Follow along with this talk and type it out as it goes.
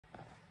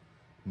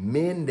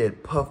Men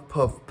that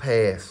puff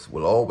pass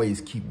will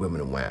always keep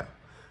women around.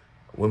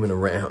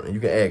 And you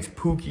can ask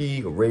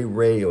Pookie or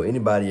Ray or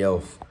anybody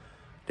else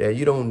that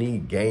you don't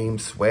need game,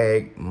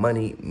 swag,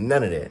 money,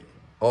 none of that.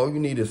 All you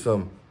need is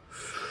some.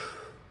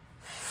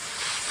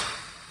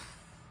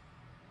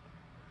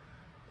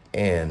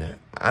 And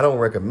I don't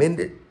recommend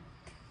it.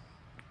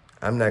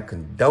 I'm not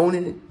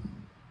condoning it.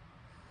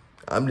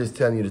 I'm just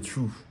telling you the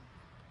truth.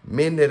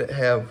 Men that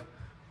have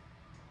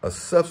a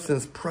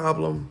substance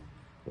problem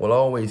will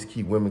always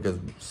keep women, because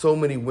so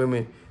many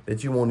women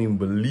that you won't even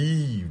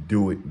believe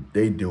do it,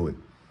 they do it.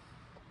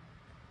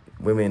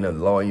 Women are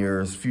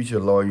lawyers, future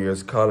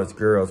lawyers, college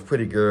girls,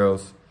 pretty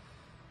girls,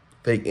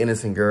 fake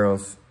innocent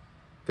girls,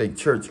 fake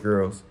church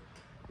girls.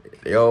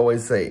 They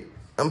always say,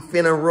 I'm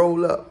finna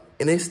roll up.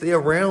 And they stay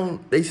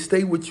around, they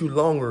stay with you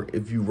longer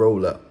if you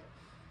roll up.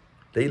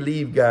 They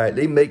leave guys,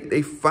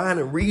 they find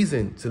a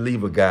reason to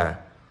leave a guy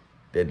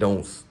that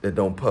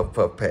don't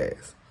puff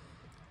pass.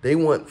 They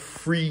want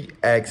free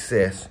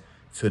access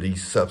to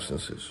these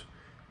substances.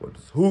 Whether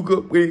it's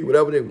hookah, weed,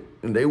 whatever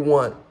they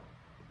want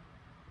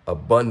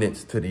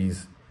abundance to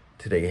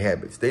their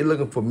habits. They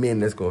looking for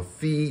men that's gonna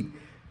feed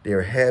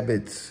their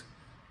habits,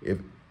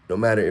 no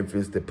matter if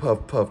it's the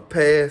puff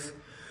pass,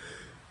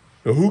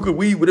 the hookah,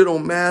 weed, but it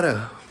don't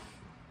matter.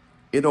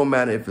 It don't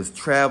matter if it's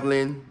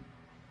traveling,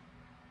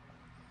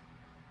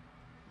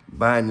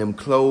 buying them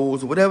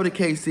clothes, whatever the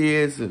case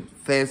is,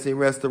 fancy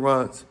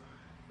restaurants.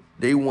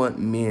 They want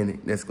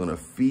men that's going to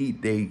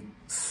feed their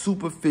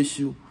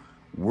superficial,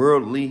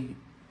 worldly,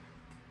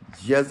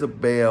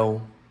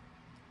 Jezebel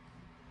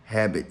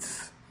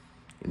habits.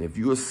 And if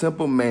you're a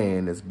simple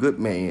man, that's a good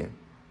man,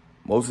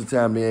 most of the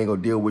time they ain't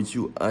going to deal with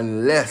you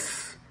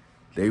unless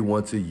they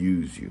want to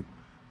use you.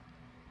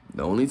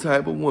 The only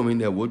type of woman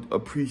that would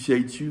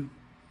appreciate you,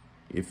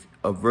 if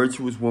a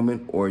virtuous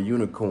woman or a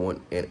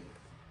unicorn, and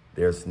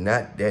there's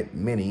not that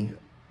many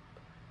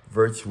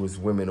virtuous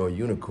women or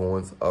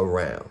unicorns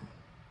around.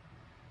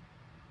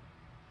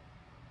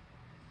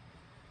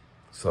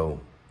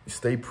 So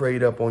stay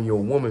prayed up on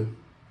your woman,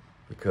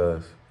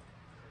 because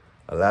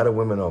a lot of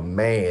women are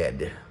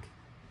mad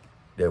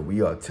that we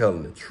are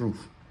telling the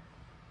truth.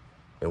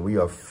 And we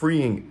are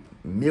freeing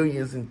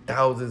millions and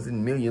thousands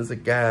and millions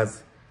of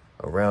guys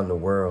around the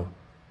world.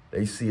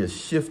 They see a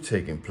shift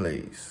taking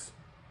place.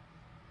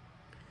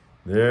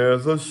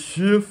 There's a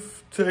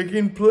shift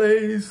taking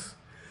place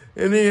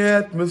in the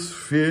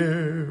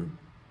atmosphere.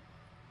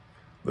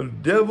 The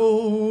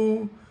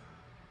devil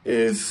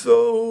is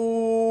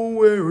so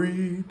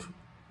worried.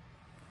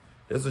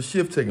 There's a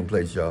shift taking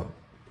place, y'all.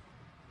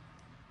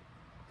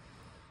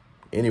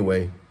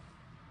 Anyway,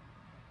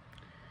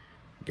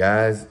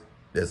 guys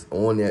that's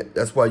on that,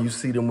 that's why you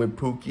see them with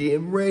Pookie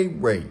and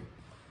Ray,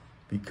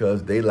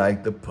 because they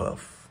like the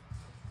puff.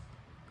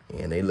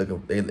 And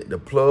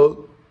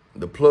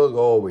the plug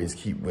always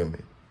keep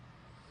women.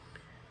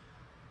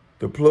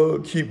 The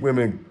plug keep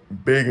women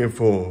begging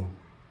for.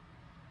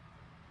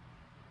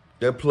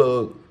 That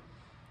plug,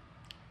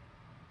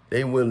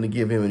 they willing to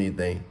give him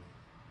anything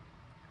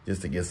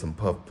just to get some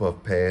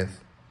puff pass.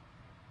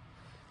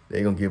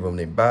 They gonna give him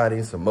their body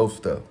and some more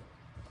stuff.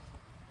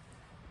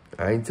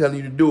 I ain't telling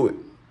you to do it.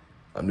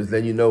 I'm just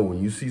letting you know,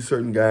 when you see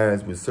certain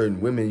guys with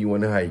certain women, you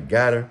wanna know how he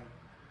got her.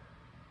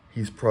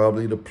 He's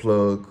probably the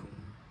plug,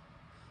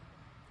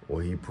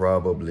 or he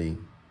probably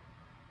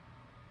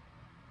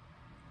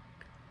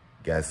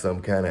got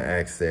some kind of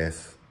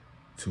access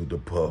to the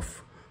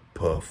puff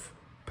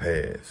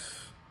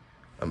pass.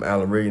 I'm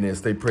Allan Reallionaire.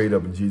 Stay prayed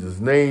up in Jesus'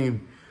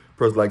 name.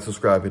 Press like,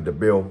 subscribe, hit the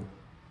bell.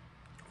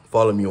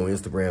 Follow me on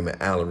Instagram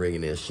at Allan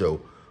Reallionaire Show.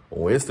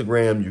 On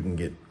Instagram, you can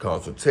get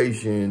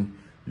consultation.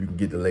 You can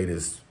get the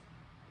latest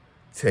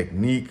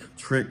technique,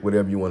 trick,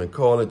 whatever you want to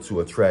call it, to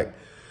attract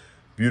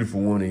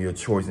beautiful women of your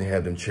choice and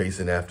have them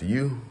chasing after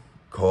you,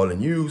 calling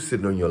you,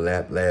 sitting on your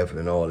lap, laughing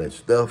and all that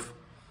stuff.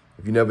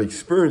 If you never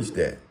experienced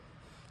that,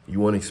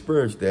 you want to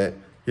experience that,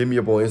 hit me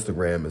up on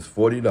Instagram. It's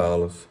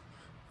 $40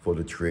 for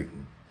the trick.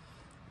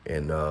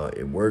 And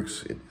it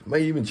works. It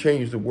may even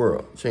change the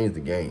world, change the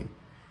game.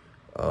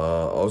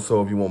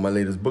 Also, if you want my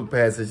latest book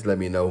passage, let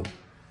me know.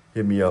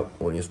 Hit me up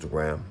on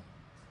Instagram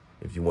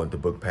if you want the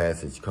book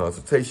passage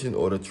consultation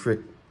or the trick,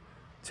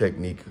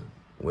 technique,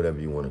 whatever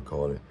you want to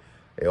call it.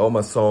 Hey, all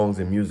my songs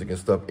and music and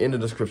stuff in the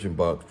description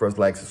box. Press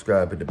like,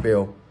 subscribe, hit the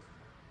bell.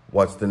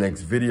 Watch the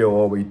next video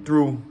all the way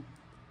through.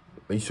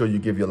 Make sure you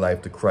give your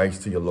life to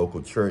Christ, to your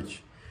local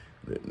church.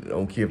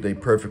 Don't care if they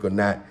perfect or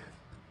not.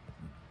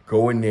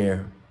 Go in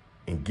there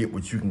and get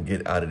what you can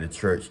get out of the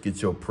church.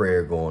 Get your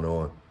prayer going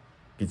on.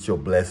 Get your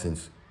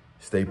blessings.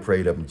 Stay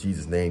prayed up in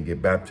Jesus' name.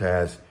 Get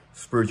baptized.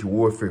 Spiritual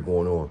warfare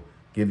going on.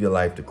 Give your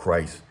life to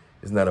Christ.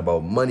 It's not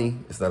about money.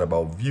 It's not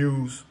about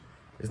views.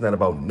 It's not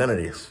about none of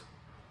this.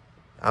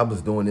 I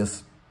was doing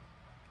this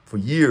for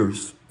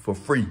years for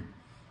free.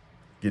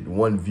 Getting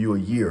 1 view a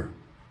year.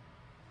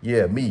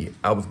 Yeah, me.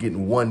 I was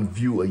getting 1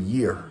 view a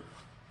year.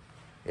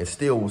 And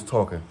still was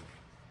talking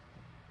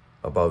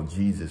about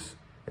Jesus.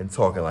 And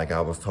talking like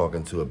I was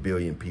talking to 1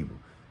 billion people.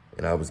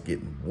 And I was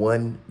getting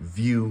 1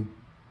 view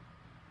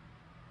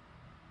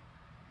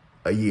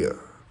a year.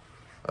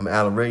 I'm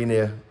Allan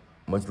Reallionaire.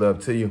 Much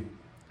love to you.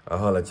 I'll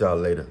holler at y'all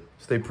later.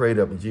 Stay prayed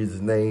up in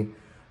Jesus' name.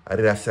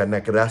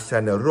 Arashana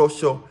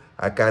rosho.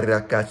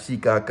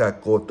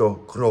 Akarakashika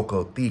koto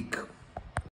krokotik.